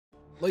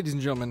Ladies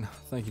and gentlemen,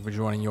 thank you for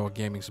joining your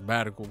gaming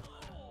sabbatical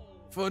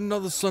for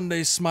another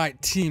Sunday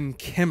Smite team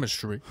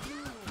chemistry.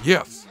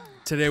 Yes.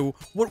 Today,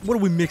 what are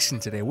we mixing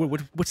today?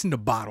 What's in the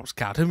bottles,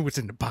 Kyle? Tell me what's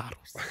in the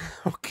bottles.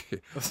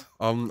 Okay.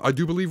 I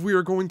do believe we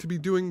are going to be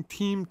doing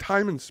Team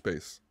Time and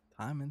Space.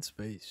 Time and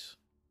space.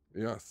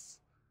 Yes.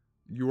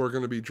 You are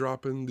going to be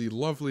dropping the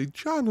lovely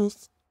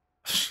Janus.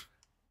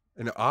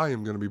 And I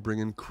am going to be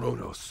bringing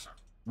Kronos.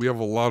 We have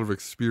a lot of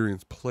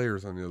experienced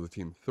players on the other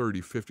team.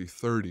 30, 50,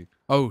 30.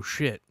 Oh,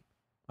 shit.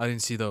 I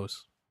didn't see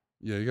those.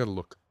 Yeah, you got to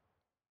look.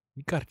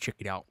 You gotta check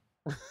it out.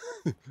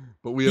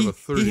 But we have a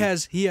 30.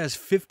 He has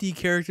 50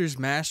 characters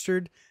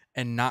mastered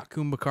and not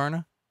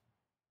Kumbhakarna.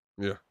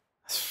 Yeah.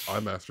 I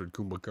mastered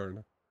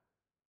Kumbhakarna.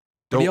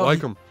 But Don't like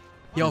him.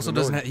 He also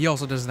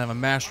doesn't have a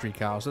mastery,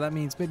 Kyle. So that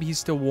means maybe he's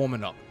still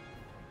warming up.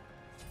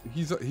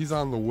 He's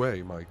on the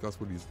way, Mike.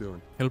 That's what he's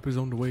doing. Help is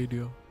on the way,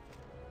 dear.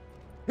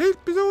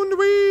 Help is on the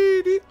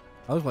way, dear.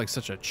 I look like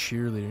such a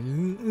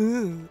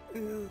cheerleader.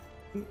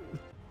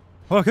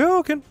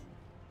 Okay.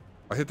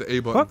 I hit the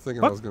A button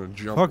thinking I was going to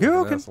jump like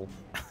an asshole.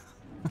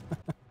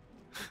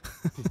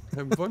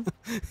 Having fun?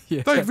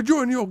 Yeah. Thank you for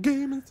joining your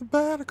game. It's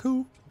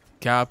sabbatical.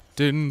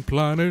 Captain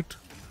Planet,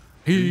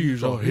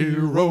 he's a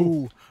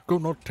hero.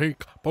 Gonna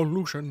take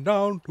pollution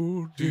down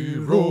to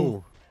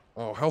zero.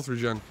 Oh, health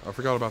regen. I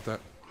forgot about that.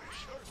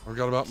 I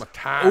forgot about my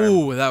time.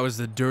 Oh, that was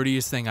the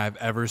dirtiest thing I've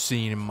ever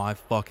seen in my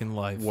fucking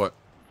life. What?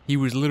 He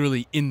was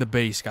literally in the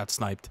base, got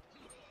sniped.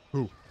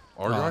 Who?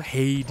 Our guy?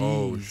 Hades.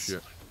 Oh,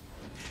 shit.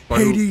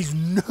 Hades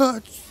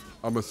nuts.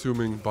 I'm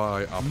assuming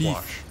by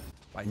Aplash.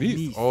 By Neath.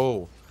 Neath.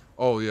 Oh,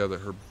 yeah,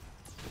 her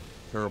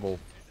terrible.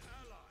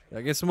 Did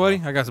I get somebody?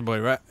 I got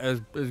somebody, right? That's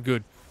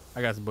good.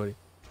 I got somebody.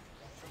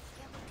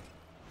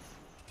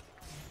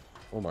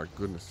 Oh, my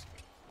goodness.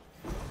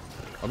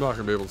 I'm not going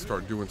to be able to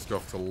start doing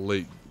stuff till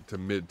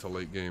mid to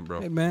late game,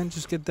 bro. Hey, man,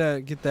 just get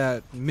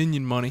that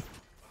minion money,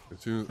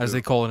 as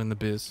they call it in the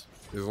biz.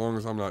 As long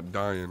as I'm not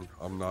dying,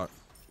 I'm not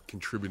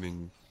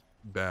contributing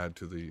bad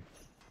to the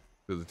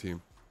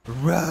team.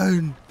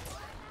 Run!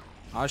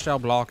 I shall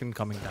block and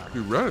coming down.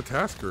 Dude,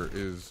 Ratatasker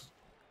is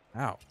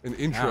Ow. an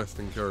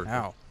interesting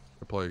character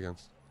to play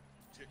against.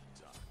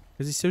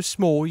 Because he's so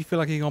small, you feel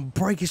like you're gonna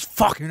break his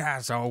fucking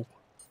asshole.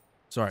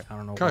 Sorry, I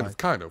don't know why.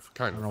 Kind of.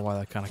 I don't know why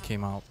that kind of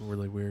came out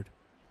really weird.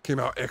 Came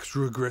out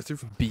extra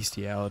aggressive.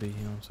 Bestiality,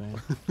 you know what I'm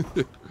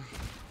saying?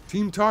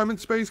 Team Time and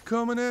Space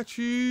coming at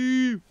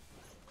you.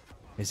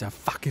 It's a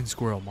fucking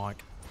squirrel,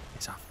 Mike.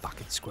 It's a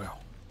fucking squirrel.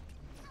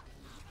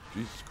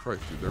 Jesus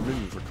Christ, dude. Their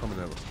minions are coming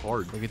at us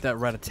hard. Look at that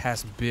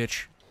Ratatask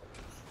bitch.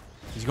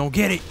 He's gonna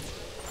get it.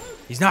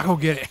 He's not gonna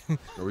get it.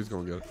 No, he's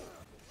gonna get it.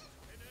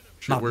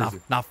 Shit, where is he?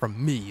 Not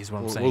from me, is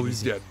what I'm saying. Well,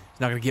 he's dead. He's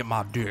not gonna get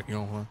my dick, you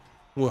know what I'm saying?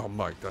 Well,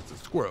 Mike, that's a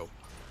squirrel.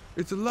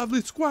 It's a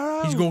lovely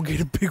squirrel. He's gonna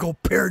get a big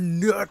old pair of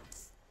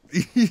nuts.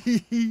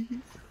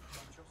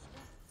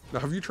 Now,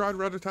 have you tried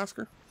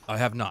Ratatasker? I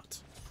have not.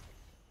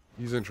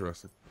 He's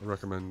interesting. I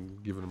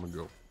recommend giving him a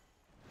go.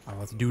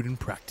 I'll have to do it in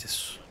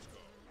practice.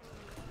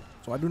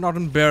 So I do not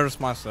embarrass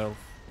myself.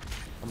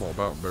 I'm all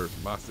about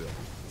embarrassing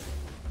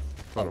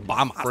myself. All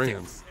by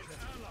myself.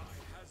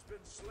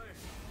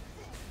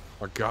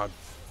 My God.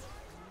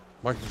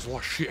 Mike, there's a lot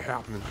of shit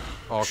happening.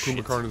 Oh,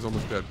 Kumbhakarna's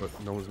almost dead, but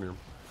no one's near him.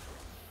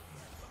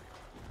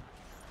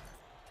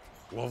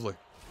 Lovely.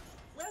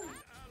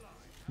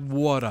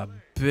 What a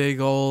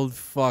big old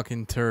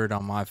fucking turd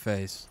on my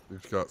face. You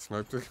just got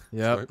sniped?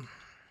 Yep. Sniped?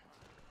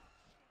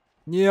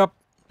 Yep.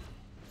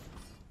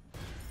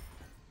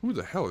 Who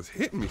the hell is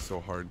hitting me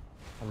so hard?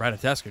 A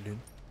Ratatasker, dude.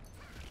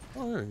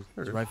 Oh, yeah,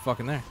 He's right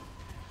fucking there.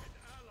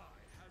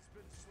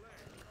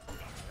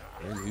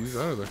 And he's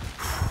out of there.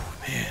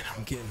 Man,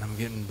 I'm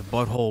getting the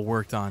butthole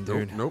worked on,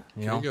 dude. Nope.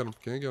 You Can't know? get him.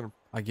 Can't get him.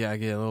 I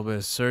get a little bit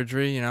of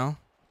surgery, you know?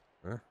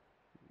 Yeah.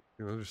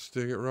 You know, just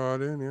stick it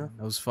right in, yeah.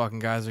 Those fucking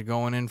guys are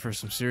going in for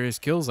some serious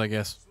kills, I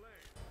guess.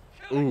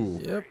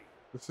 Ooh. Yep.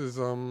 This is,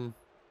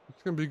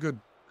 it's gonna be a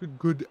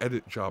good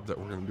edit job that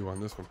we're gonna do on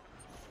this one.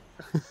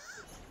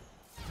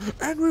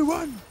 And we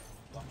won!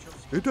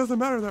 It doesn't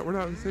matter that we're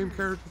not the same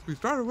characters we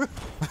started with.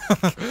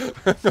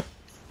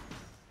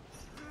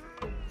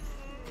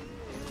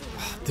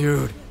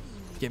 Dude,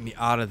 get me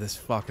out of this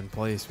fucking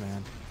place,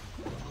 man.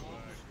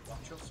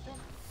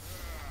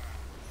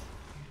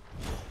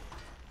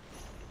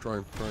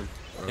 Trying.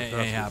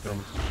 Ain't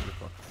happening.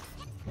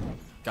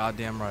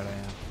 Goddamn right I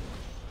am.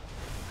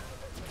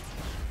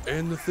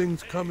 And the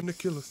thing's coming to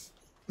kill us.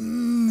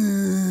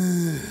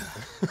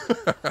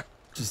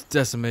 Just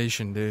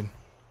decimation, dude.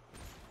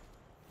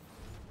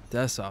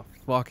 That's a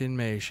fucking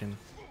mation.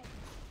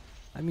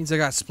 That means I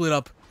got split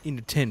up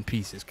into 10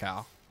 pieces,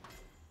 Kyle.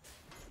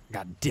 I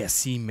got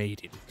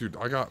decimated. Dude,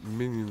 I got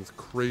minions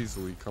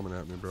crazily coming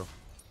at me, bro.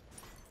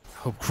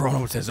 Hope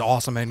Kronos has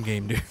awesome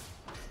endgame, dude.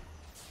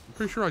 I'm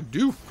pretty sure I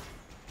do.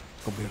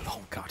 It's gonna be a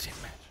long goddamn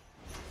match.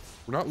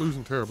 We're not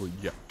losing terribly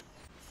yet.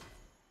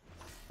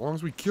 As long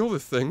as we kill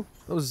this thing.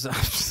 Those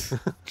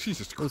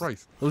Jesus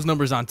Christ. Those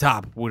numbers on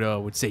top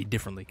would say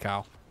differently,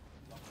 Kyle.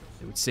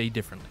 They would say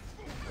differently.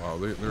 Wow,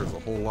 there's a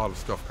whole lot of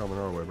stuff coming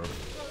our way, brother.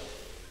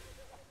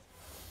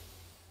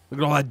 Look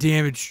at all that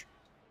damage.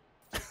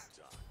 Look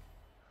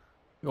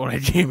at all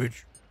that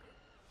damage.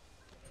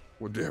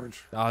 What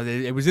damage?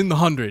 It was in the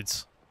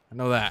hundreds. I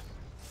know that.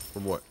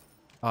 From what?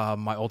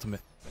 My ultimate.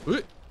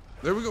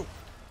 There we go.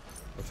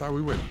 That's how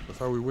we win. That's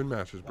how we win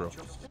matches, bro.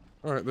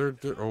 All right, they're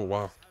oh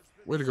wow,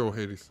 way to go,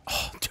 Hades.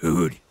 Oh,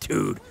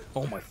 dude.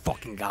 Oh my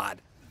fucking god.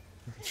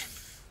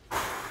 Is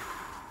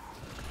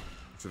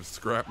it a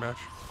scrap match?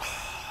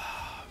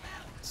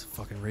 It's a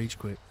fucking rage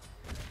quit.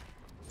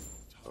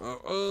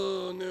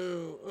 Oh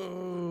no!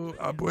 Oh,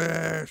 I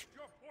wish.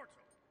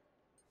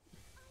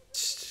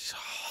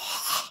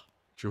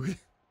 Should we?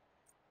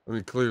 I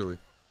mean, clearly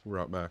we're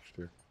outmatched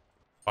here.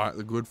 All right,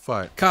 the good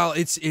fight. Kyle,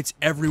 it's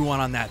everyone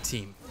on that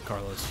team,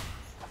 Carlos.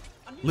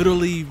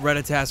 Literally,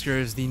 Reditasker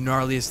is the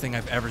gnarliest thing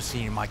I've ever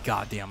seen in my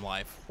goddamn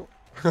life.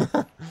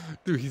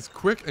 Dude, he's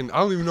quick, and I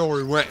don't even know where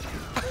he went.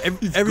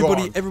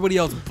 Everybody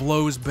else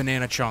blows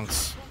banana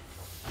chunks,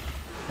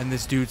 and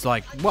this dude's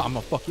like, "Well, I'm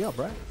gonna fuck you up,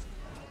 right?"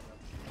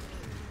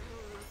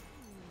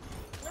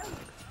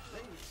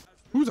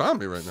 Who's on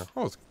me right now?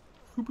 Oh, it's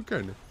Cooper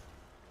Gardner.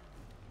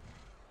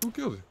 Who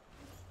killed you?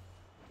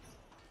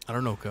 I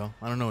don't know, Kyle.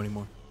 I don't know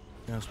anymore.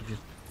 To be honest with you.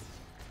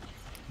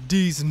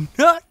 D's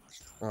nuts.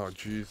 Oh,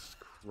 Jesus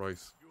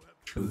Christ.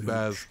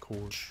 Baz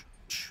core.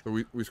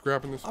 So we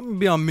scrapping this? I'm gonna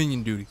be on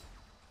minion duty.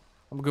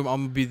 I'm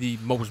gonna be the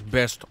most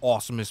best,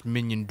 awesomest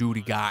minion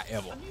duty guy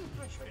ever.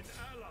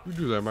 You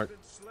do that, Mike.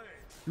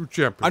 You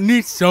champion. I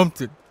need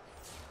something.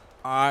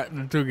 Alright,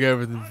 they took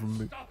everything from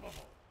me.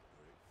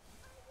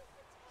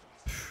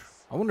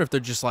 I wonder if they're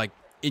just like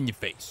in your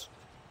face.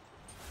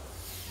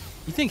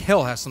 You think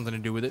hell has something to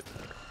do with it?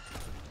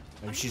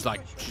 Maybe she's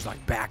like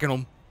backing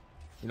them,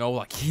 you know,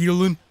 like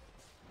healing.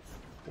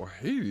 Well,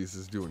 Hades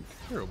is doing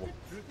terrible.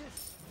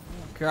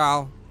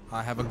 Kyle,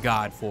 I have a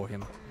god for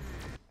him.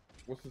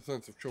 What's the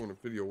sense of showing a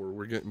video where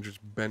we're getting just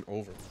bent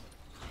over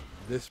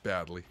this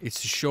badly?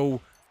 It's to show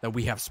that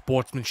we have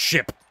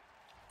sportsmanship.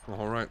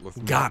 All right, let's.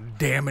 God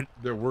damn it!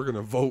 We're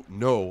gonna vote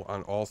no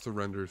on all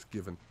surrenders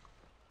given.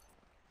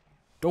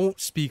 Don't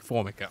speak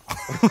for me, Kyle.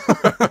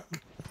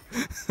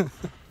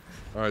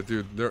 All right,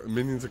 dude. Their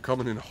minions are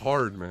coming in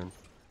hard, man.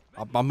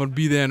 I'm gonna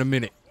be there in a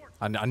minute.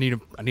 I need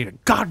a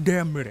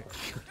goddamn minute.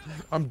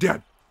 I'm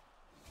dead.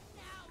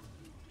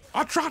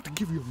 I tried to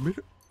give you a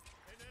minute.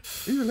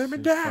 You let me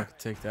die.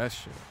 Take that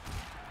shit.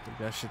 Take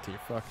that shit to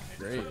your fucking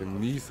grave. The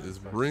niece is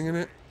bringing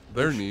it.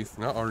 Their niece,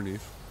 not our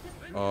niece.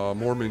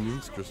 More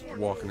minions just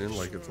walking in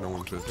like it's no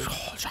one's business.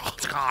 I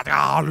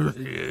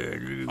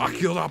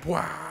killed up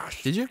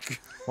Wash. Did you?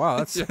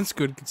 Wow, that's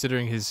good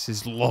considering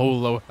his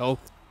low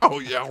health. Oh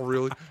yeah,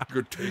 really?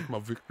 You're gonna take my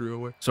victory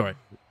away? Sorry,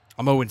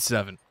 I'm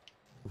 0-7.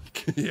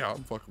 Yeah,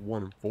 I'm fucking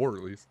 1-4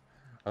 at least.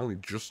 I only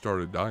just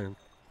started dying.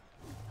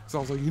 So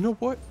I was like, you know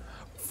what?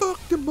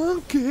 Fuck the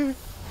monkey.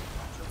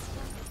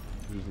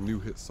 There's a new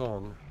hit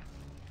song.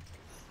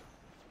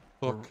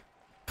 Fuck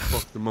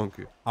the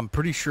monkey. I'm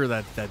pretty sure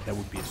that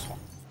would be a song.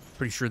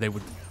 Pretty sure they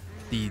would,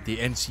 the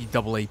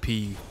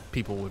NCAAP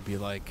people would be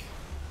like,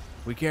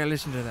 we can't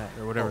listen to that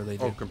or whatever they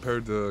do. Oh,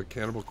 compared to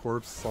Cannibal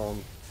Corpse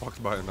song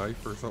 "Fucked by a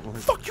Knife" or something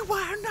like that. Fuck you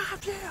by a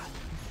knife, yeah.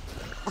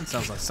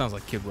 Sounds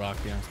like Kid Rock,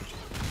 to be honest with you.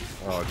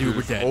 Oh, Dude,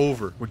 we're dead.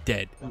 Over. We're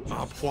dead.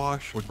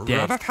 Wash. We're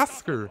dead.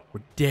 Reditasker.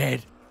 We're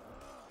dead.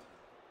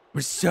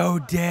 We're so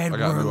dead.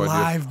 We're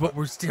alive, but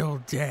we're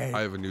still dead. I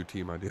have a new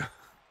team idea.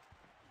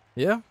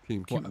 Yeah?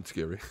 Team Cute and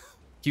Scary.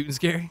 Cute and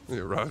Scary? Yeah,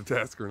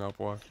 Reditasker and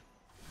Upwash.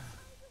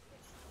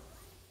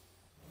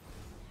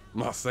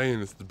 I'm not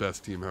saying it's the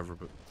best team ever,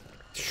 but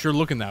Sure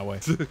looking that way.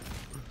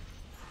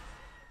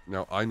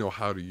 now I know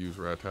how to use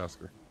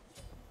Reditasker.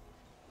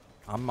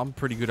 I'm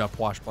pretty good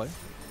Upwash player.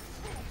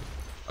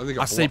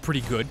 I say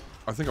pretty good.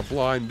 I think a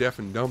blind, deaf,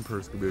 and dumb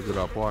person could be a good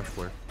Upwash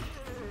player.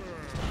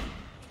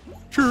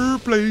 Sure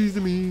plays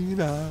the mean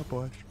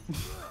Upwash.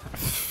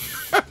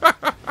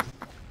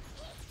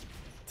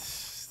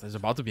 There's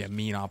about to be a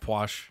mean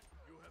Upwash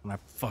when I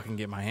fucking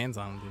get my hands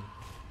on him,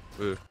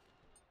 dude.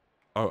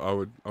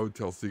 I would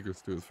tell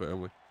secrets to his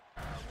family.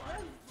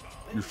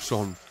 Your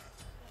son.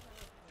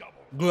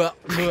 Blah,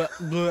 blah,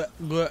 blah,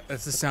 blah.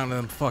 That's the sound of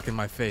them fucking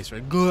my face,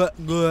 right? Blah,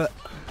 blah.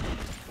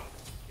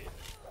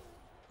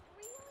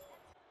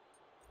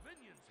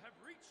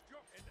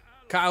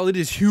 Kyle, it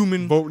is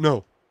human. Vote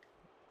no.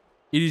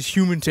 It is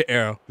human to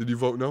err. Did you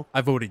vote no?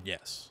 I voted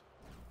yes.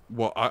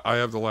 Well, I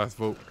have the last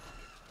vote.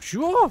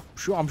 Sure.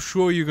 I'm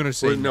sure you're gonna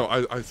say Wait, no.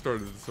 I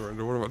started the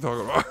surrender. What am I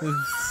talking about?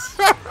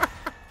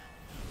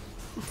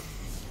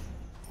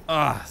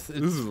 This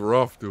is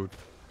rough, dude.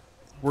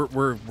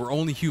 We're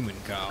only human,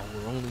 Kyle.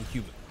 We're only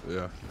human.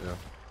 Yeah.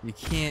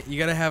 You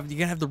gotta have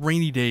the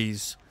rainy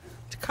days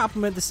to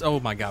compliment this. Oh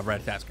my God,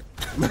 Reditasker.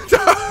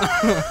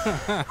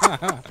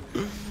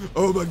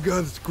 Oh my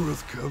God, this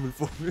squirrel's coming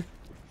for me.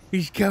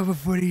 He's coming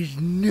for these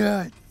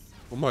nuts.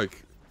 Well,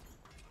 Mike,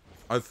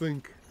 I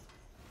think,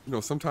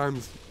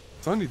 sometimes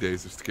sunny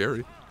days are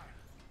scary.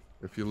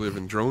 If you live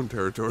in drone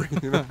territory,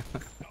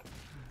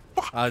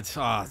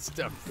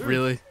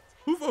 Really?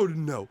 Who voted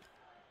no?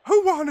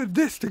 Who wanted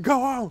this to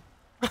go on?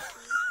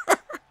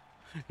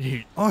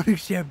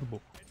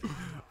 Unacceptable.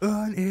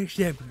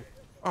 Unacceptable.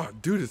 Oh,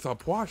 dude, it's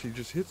Apuache. He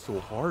just hit so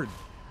hard.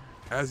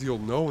 As you'll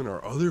know in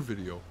our other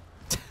video.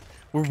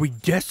 Where we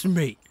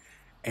decimate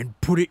and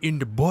put it in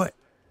the butt.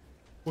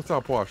 What's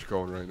Apuache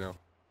going right now?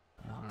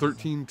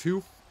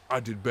 13-2? I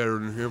did better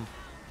than him.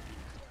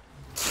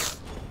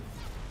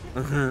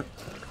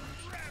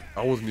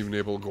 I wasn't even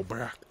able to go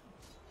back.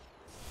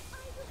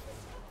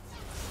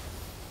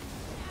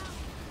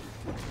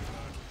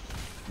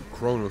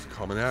 Chronos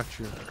coming at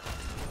you.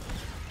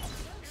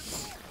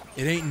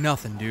 It ain't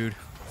nothing, dude.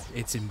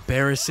 It's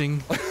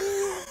embarrassing.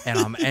 And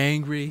I'm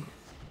angry.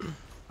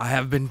 I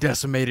have been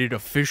decimated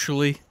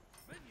officially.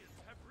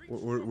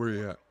 Where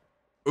you at?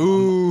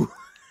 Ooh.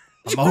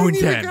 I'm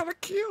 0-10. I got a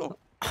kill.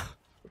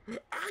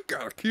 I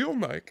got a kill,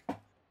 Mike.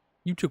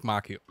 You took my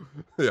kill.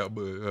 Yeah,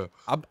 but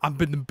I've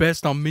been the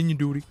best on minion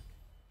duty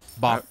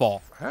by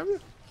far. have you?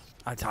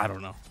 I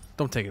don't know.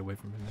 Don't take it away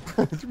from me.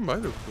 You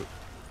might have. But...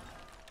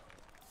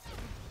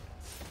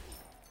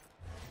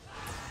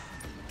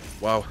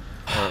 Wow. All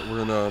right,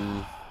 we're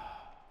gonna.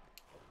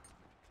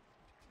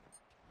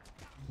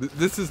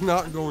 This is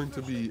not going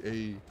to be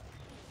a.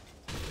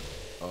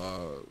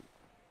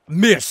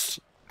 Miss.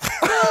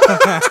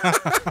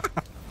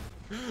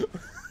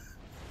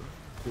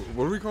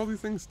 What do we call these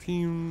things?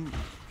 Team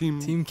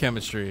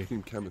chemistry.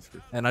 Team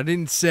chemistry. And I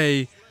didn't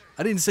say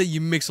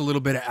you mix a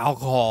little bit of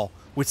alcohol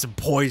with some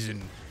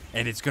poison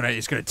and it's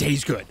gonna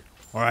taste good.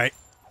 All right.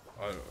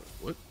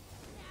 What?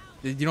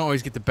 You don't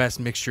always get the best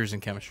mixtures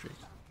in chemistry.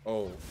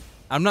 Oh.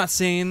 I'm not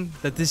saying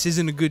that this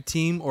isn't a good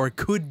team or it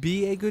could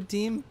be a good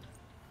team,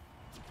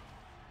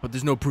 but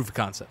there's no proof of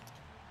concept.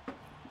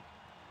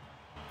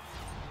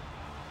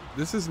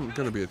 This isn't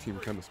going to be a team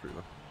chemistry,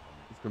 though.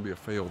 It's going to be a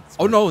failed.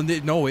 Oh, no,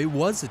 it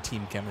was a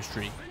team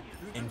chemistry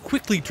and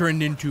quickly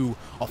turned into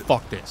a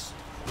fuck this.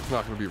 It's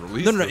not going to be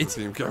released as a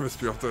team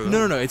chemistry. I'll tell you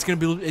that. No. It's going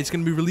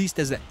to be released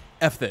as a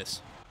F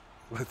this.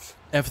 Let's.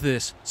 F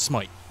this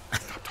Smite.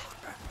 Stop talking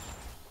about it.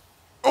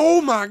 Oh,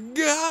 my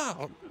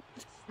God.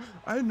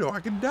 I didn't know I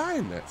could die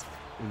in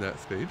that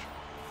stage.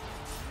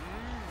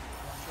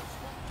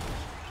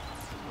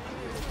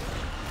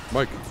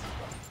 Mike,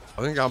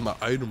 I think I got my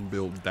item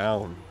build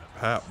down.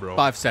 Pat, bro.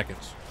 5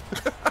 seconds.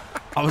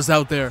 I was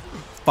out there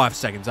 5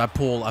 seconds. I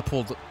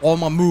pulled all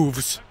my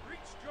moves.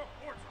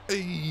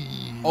 Hey.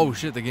 Oh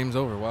shit, the game's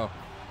over. Wow.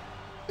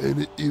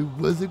 And it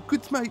was a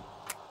good smite.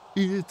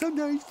 It's a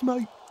nice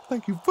smite.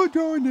 Thank you for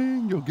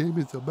joining. Your game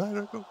is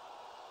sabbatical.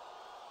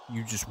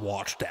 You just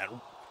watched that.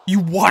 You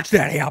watched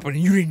that happen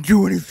and you didn't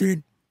do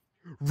anything.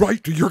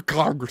 Right to your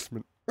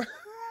congressman.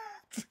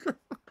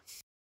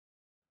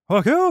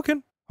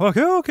 Hadouken.